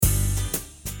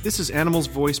This is Animals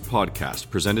Voice Podcast,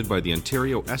 presented by the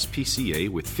Ontario SPCA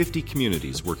with 50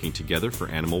 communities working together for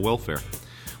animal welfare.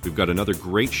 We've got another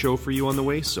great show for you on the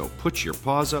way, so put your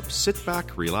paws up, sit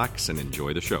back, relax, and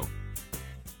enjoy the show.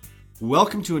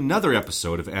 Welcome to another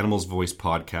episode of Animals Voice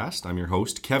Podcast. I'm your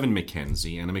host, Kevin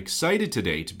McKenzie, and I'm excited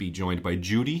today to be joined by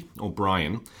Judy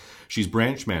O'Brien. She's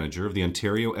branch manager of the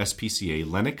Ontario SPCA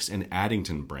Lennox and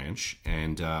Addington branch.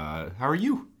 And how are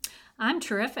you? I'm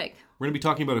terrific. We're going to be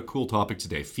talking about a cool topic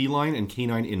today, feline and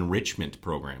canine enrichment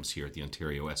programs here at the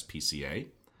Ontario SPCA.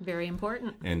 Very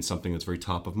important. And something that's very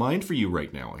top of mind for you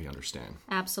right now, I understand.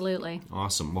 Absolutely.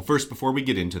 Awesome. Well, first, before we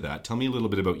get into that, tell me a little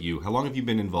bit about you. How long have you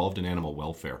been involved in animal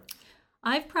welfare?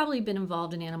 I've probably been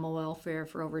involved in animal welfare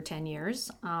for over 10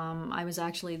 years. I was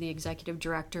actually the executive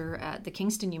director at the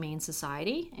Kingston Humane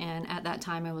Society, and at that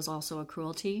time I was also a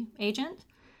cruelty agent.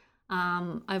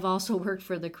 I've also worked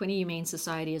for the Quinte Humane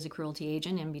Society as a cruelty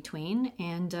agent in between,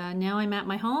 and now I'm at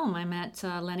my home. I'm at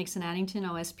Lennox and Addington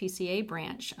OSPCA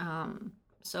branch.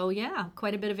 So yeah,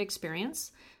 quite a bit of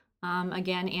experience.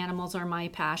 Again, animals are my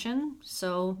passion,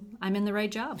 so I'm in the right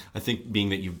job. I think being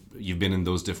that you've been in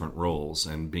those different roles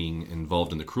and being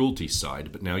involved in the cruelty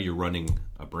side, but now you're running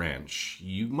a branch,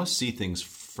 you must see things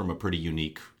from a pretty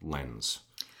unique lens.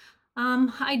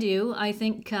 I do. I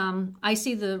think I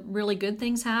see the really good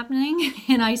things happening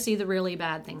and I see the really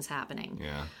bad things happening.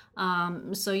 Yeah.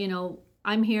 So,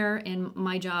 I'm here and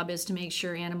my job is to make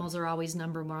sure animals are always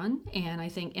number one. And I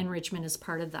think enrichment is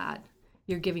part of that.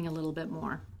 You're giving a little bit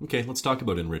more. Okay, let's talk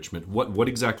about enrichment. What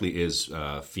exactly is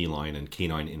feline and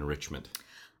canine enrichment?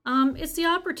 It's the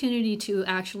opportunity to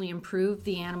actually improve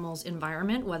the animal's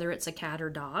environment, whether it's a cat or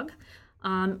dog.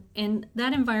 And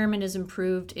that environment is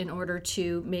improved in order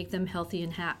to make them healthy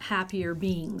and happier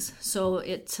beings. So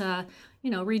it,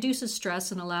 reduces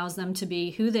stress and allows them to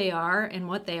be who they are and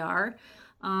what they are.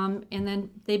 And then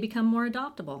they become more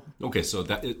adoptable. Okay, so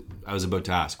I was about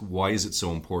to ask, why is it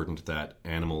so important that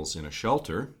animals in a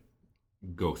shelter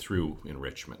go through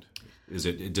enrichment? Does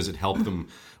it help them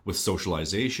with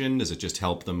socialization? Does it just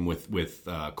help them with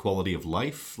quality of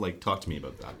life? Talk to me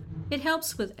about that. It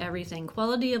helps with everything.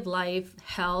 Quality of life,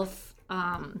 health,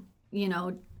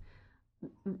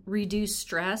 reduce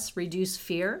stress, reduce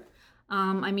fear.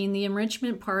 The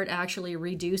enrichment part actually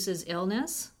reduces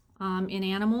illness in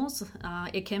animals.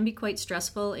 It can be quite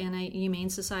stressful in a humane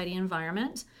society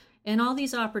environment. And all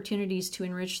these opportunities to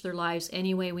enrich their lives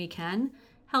any way we can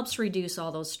helps reduce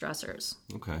all those stressors.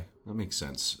 Okay, that makes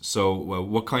sense. So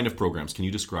what kind of programs? Can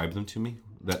you describe them to me?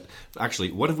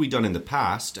 What have we done in the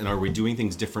past, and are we doing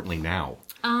things differently now?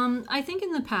 I think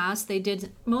in the past,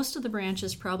 most of the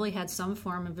branches probably had some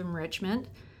form of enrichment,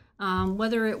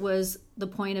 whether it was the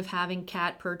point of having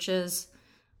cat perches.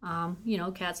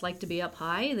 Cats like to be up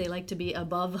high. They like to be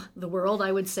above the world,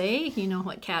 I would say. You know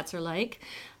what cats are like.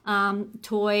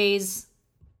 Toys,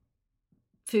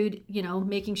 food,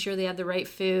 making sure they have the right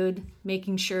food,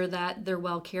 making sure that they're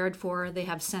well cared for, they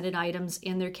have scented items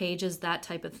in their cages, that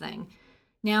type of thing.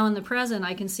 Now in the present,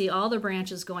 I can see all the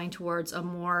branches going towards a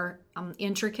more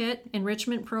intricate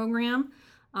enrichment program,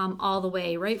 all the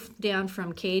way, right down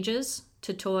from cages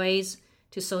to toys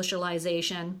to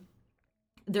socialization.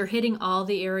 They're hitting all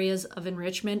the areas of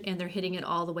enrichment and they're hitting it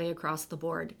all the way across the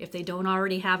board. If they don't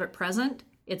already have it present,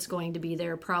 it's going to be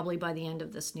there probably by the end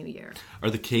of this new year. Are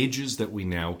the cages that we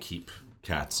now keep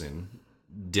cats in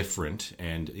different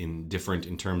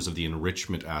in terms of the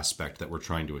enrichment aspect that we're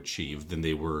trying to achieve than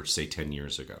they were, say, 10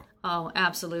 years ago? Oh,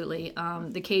 absolutely.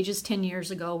 The cages 10 years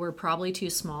ago were probably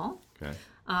too small. Okay.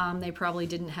 They probably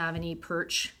didn't have any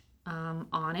perch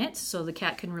on it, so the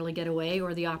cat can really get away,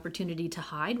 or the opportunity to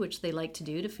hide, which they like to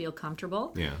do to feel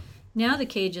comfortable. Yeah. Now the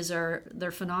cages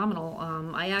they're phenomenal.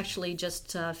 I actually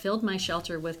just filled my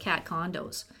shelter with cat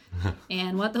condos.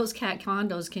 And what those cat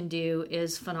condos can do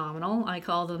is phenomenal. I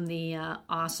call them the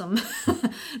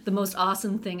the most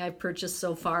awesome thing I've purchased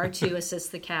so far to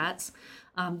assist the cats.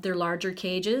 They're larger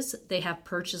cages. They have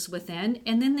perches within,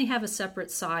 and then they have a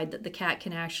separate side that the cat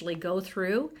can actually go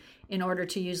through in order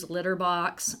to use the litter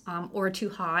box or to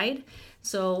hide.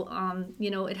 So,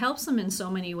 it helps them in so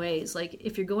many ways. Like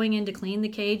if you're going in to clean the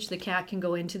cage, the cat can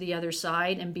go into the other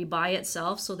side and be by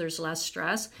itself, so there's less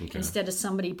stress instead of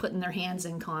somebody putting their hands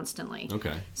in constantly.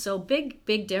 Okay. So big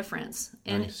difference.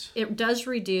 And nice. It does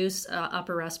reduce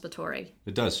upper respiratory.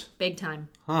 It does? Big time.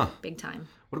 Huh. Big time.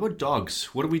 What about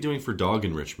dogs? What are we doing for dog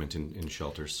enrichment in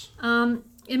shelters?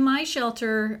 In my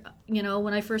shelter,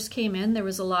 when I first came in, there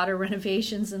was a lot of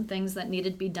renovations and things that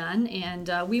needed to be done,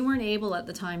 and we weren't able at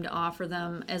the time to offer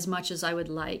them as much as I would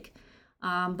like.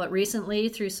 But recently,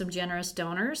 through some generous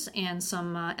donors and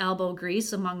some elbow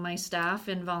grease among my staff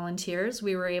and volunteers,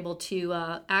 we were able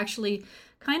to actually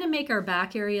kind of make our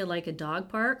back area like a dog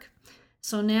park.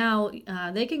 So now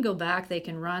they can go back, they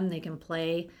can run, they can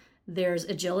play. There's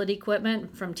agility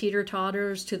equipment from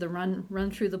teeter-totters to the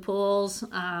run through the pools.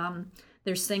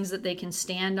 There's things that they can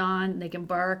stand on, they can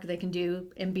bark, they can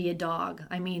do and be a dog.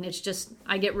 I mean, it's just,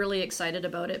 I get really excited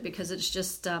about it because it's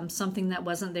just something that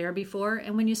wasn't there before.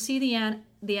 And when you see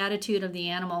the attitude of the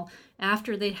animal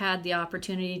after they had the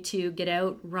opportunity to get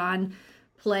out, run,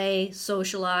 play,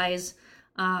 socialize,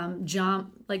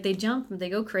 jump, like they jump, they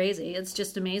go crazy. It's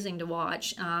just amazing to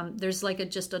watch. There's like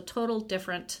just a total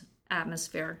different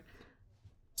atmosphere.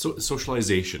 So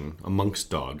socialization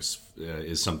amongst dogs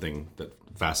is something that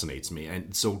fascinates me.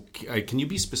 And so can you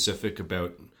be specific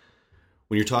about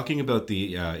when you're talking about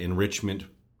the enrichment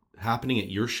happening at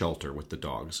your shelter with the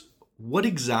dogs, what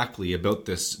exactly about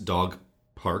this dog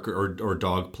park or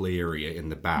dog play area in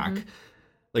the back? Mm-hmm.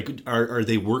 Like, are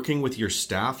they working with your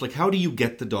staff? Like, how do you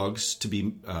get the dogs to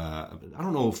be, I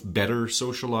don't know if better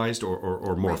socialized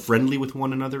or more friendly with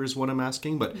one another is what I'm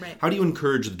asking, but how do you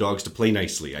encourage the dogs to play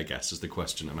nicely, I guess, is the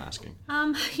question I'm asking.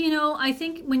 I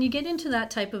think when you get into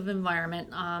that type of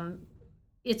environment,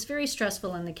 it's very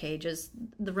stressful in the cages.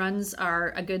 The runs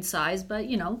are a good size, but,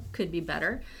 could be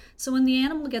better. So when the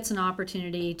animal gets an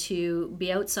opportunity to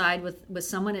be outside with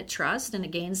someone it trusts and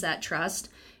it gains that trust,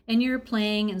 and you're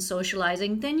playing and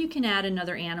socializing, then you can add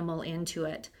another animal into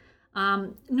it.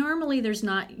 Normally, there's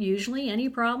not usually any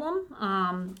problem,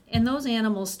 and those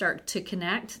animals start to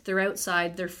connect. They're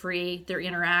outside, they're free, they're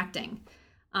interacting.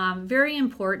 Very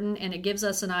important, and it gives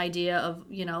us an idea of,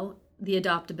 the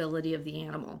adoptability of the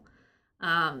animal.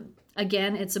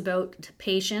 Again, it's about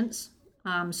patience,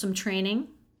 some training.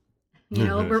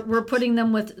 We're putting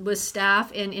them with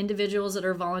staff and individuals that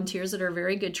are volunteers that are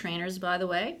very good trainers, by the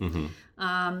way. Mm-hmm.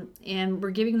 And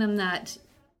we're giving them that,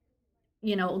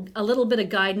 a little bit of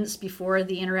guidance before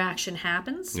the interaction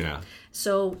happens. Yeah.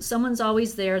 So someone's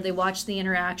always there. They watch the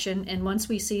interaction. And once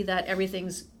we see that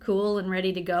everything's cool and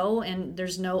ready to go and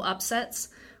there's no upsets,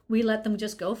 we let them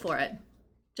just go for it.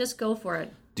 Just go for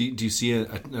it. Do you see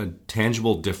a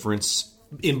tangible difference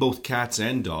in both cats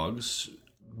and dogs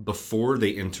before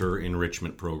they enter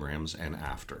enrichment programs and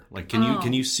after? Like,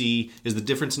 can you see, is the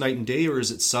difference night and day, or is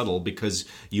it subtle because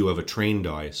you have a trained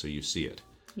eye so you see it?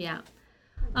 Yeah.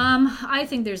 I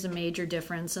think there's a major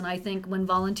difference, and I think when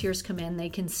volunteers come in, they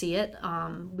can see it.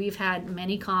 We've had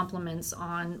many compliments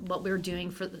on what we're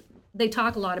doing they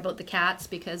talk a lot about the cats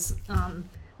because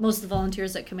most of the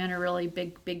volunteers that come in are really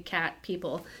big cat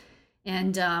people.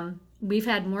 And we've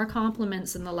had more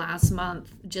compliments in the last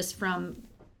month just from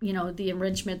the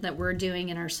enrichment that we're doing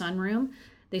in our sunroom.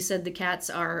 They said the cats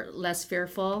are less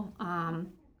fearful.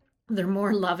 They're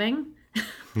more loving.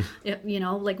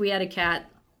 Like we had a cat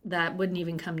that wouldn't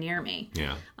even come near me.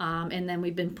 Yeah. And then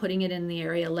we've been putting it in the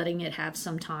area, letting it have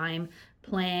some time,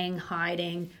 playing,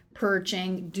 hiding,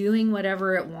 perching, doing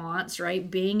whatever it wants, right?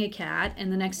 Being a cat.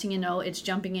 And the next thing you know, it's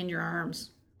jumping in your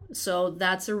arms. So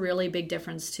that's a really big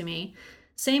difference to me.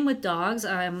 Same with dogs.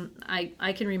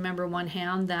 I can remember one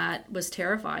hound that was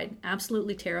terrified,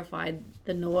 absolutely terrified.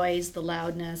 The noise, the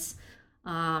loudness,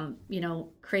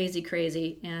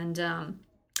 crazy. And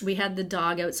we had the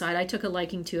dog outside. I took a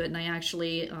liking to it, and I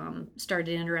actually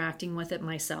started interacting with it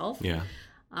myself. Yeah.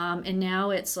 And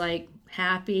now it's like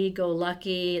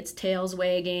happy-go-lucky. Its tail's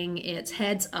wagging. Its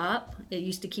head's up. It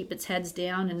used to keep its heads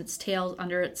down and its tail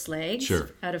under its legs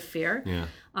out of fear. Yeah.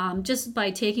 Just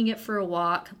by taking it for a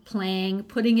walk, playing,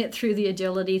 putting it through the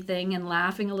agility thing and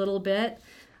laughing a little bit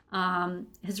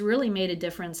has really made a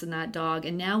difference in that dog.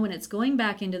 And now when it's going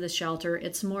back into the shelter,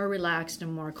 it's more relaxed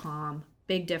and more calm.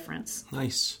 Big difference.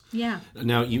 Nice. Yeah.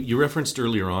 Now, you referenced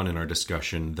earlier on in our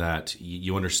discussion that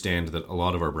you understand that a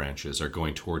lot of our branches are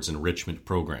going towards enrichment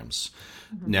programs.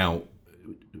 Mm-hmm. Now,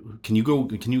 can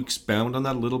you expound on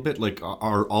that a little bit? Like,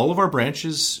 are all of our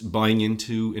branches buying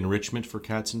into enrichment for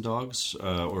cats and dogs,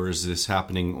 or is this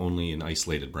happening only in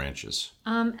isolated branches?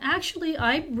 Actually,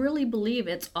 I really believe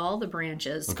it's all the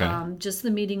branches. Okay. Just the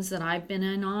meetings that I've been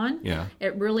in on. Yeah.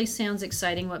 It really sounds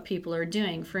exciting what people are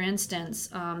doing. For instance,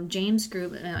 James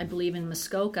Group, I believe in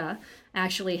Muskoka,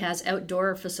 actually has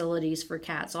outdoor facilities for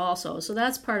cats also. So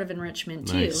that's part of enrichment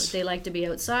too. Nice. They like to be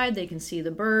outside. They can see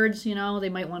the birds, they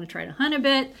might want to try to hunt a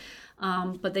bit,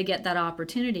 but they get that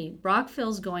opportunity.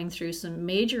 Brockville's going through some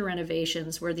major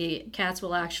renovations where the cats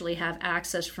will actually have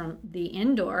access from the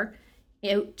indoor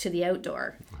out to the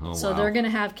outdoor. Oh, so wow. They're going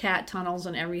to have cat tunnels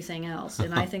and everything else.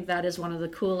 And I think that is one of the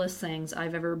coolest things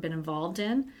I've ever been involved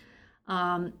in.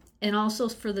 And also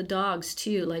for the dogs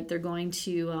too, like they're going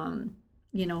to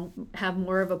have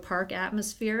more of a park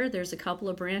atmosphere. There's a couple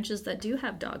of branches that do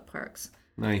have dog parks.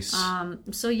 Nice.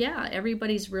 So yeah,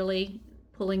 everybody's really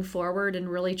pulling forward and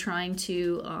really trying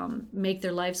to make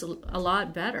their lives a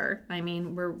lot better. I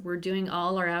mean, we're doing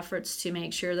all our efforts to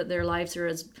make sure that their lives are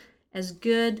as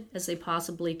good as they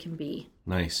possibly can be.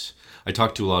 Nice. I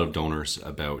talked to a lot of donors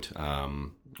about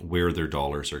where their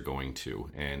dollars are going to,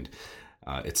 and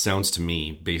it sounds to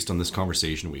me, based on this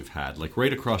conversation we've had, like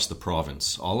right across the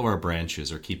province, all of our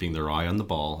branches are keeping their eye on the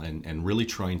ball and really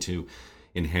trying to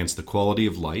enhance the quality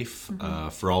of life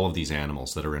for all of these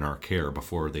animals that are in our care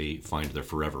before they find their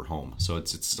forever home. So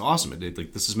it's awesome.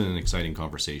 This has been an exciting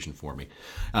conversation for me.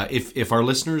 If our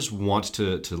listeners want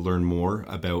to learn more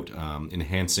about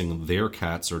enhancing their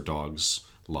cats' or dogs'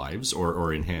 lives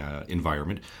or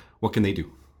environment, what can they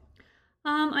do?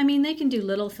 They can do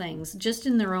little things just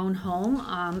in their own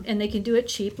home, and they can do it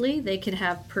cheaply. They can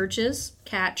have perches,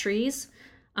 cat trees.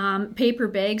 Paper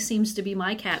bag seems to be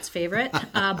my cat's favorite.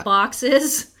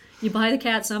 Boxes. You buy the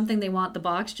cat something, they want the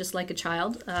box just like a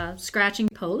child. Scratching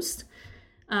post.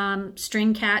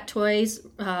 String cat toys.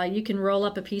 You can roll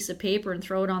up a piece of paper and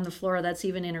throw it on the floor. That's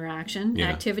even interaction. Yeah.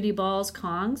 Activity balls,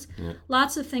 Kongs. Yeah.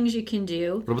 Lots of things you can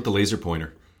do. What about the laser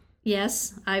pointer?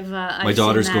 Yes, I've my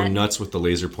daughters go nuts with the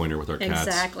laser pointer with our cats.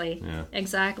 Exactly. Yeah.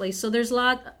 Exactly. So there's a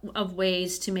lot of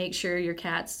ways to make sure your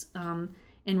cat's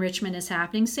enrichment is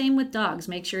happening. Same with dogs.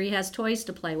 Make sure he has toys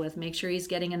to play with. Make sure he's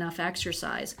getting enough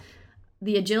exercise.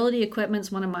 The agility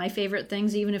equipment's one of my favorite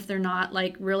things, even if they're not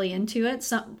like really into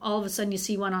it. All of a sudden you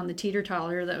see one on the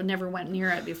teeter-totter that never went near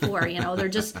it before.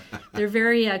 They're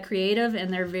very creative,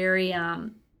 and they're very,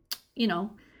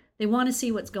 they want to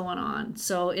see what's going on.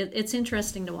 So it's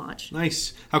interesting to watch.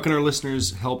 Nice. How can our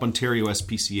listeners help Ontario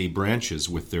SPCA branches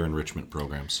with their enrichment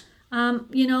programs?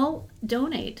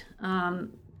 Donate.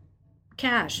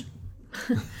 Cash.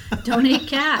 Donate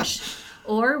cash.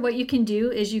 Or what you can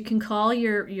do is you can call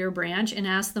your branch and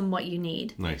ask them what you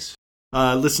need. Nice.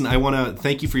 Listen, I want to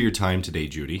thank you for your time today,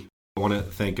 Judy. I want to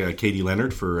thank Katie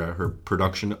Leonard for her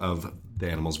production of the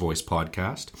Animals Voice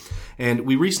podcast. And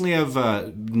we recently have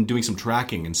been doing some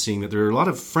tracking and seeing that there are a lot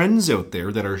of friends out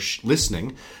there that are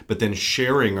listening, but then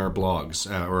sharing our blogs,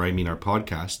 our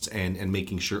podcasts, and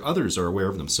making sure others are aware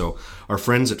of them. So our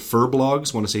friends at Fur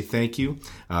Blogs want to say thank you.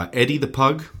 Eddie the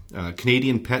Pug,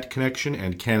 Canadian Pet Connection,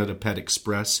 and Canada Pet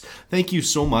Express, thank you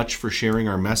so much for sharing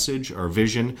our message, our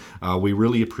vision. We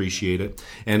really appreciate it.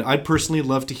 And I'd personally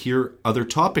love to hear other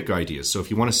topic ideas. So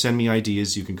if you want to send me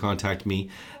ideas, you can contact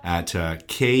me at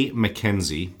K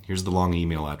Mackenzie. Here's the long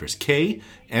email address.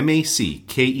 KMACKENZIE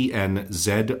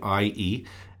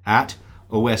at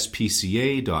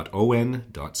ospca.on.ca.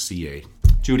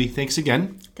 Judy, thanks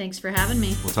again. Thanks for having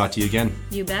me. We'll talk to you again.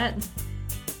 You bet.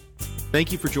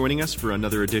 Thank you for joining us for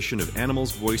another edition of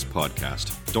Animals Voice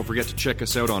Podcast. Don't forget to check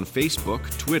us out on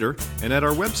Facebook, Twitter, and at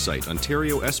our website,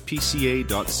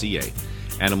 ontariospca.ca.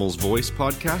 Animals Voice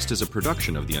Podcast is a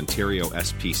production of the Ontario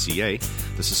SPCA.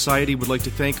 The Society would like to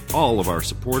thank all of our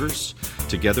supporters.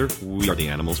 Together, we are the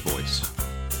Animals Voice.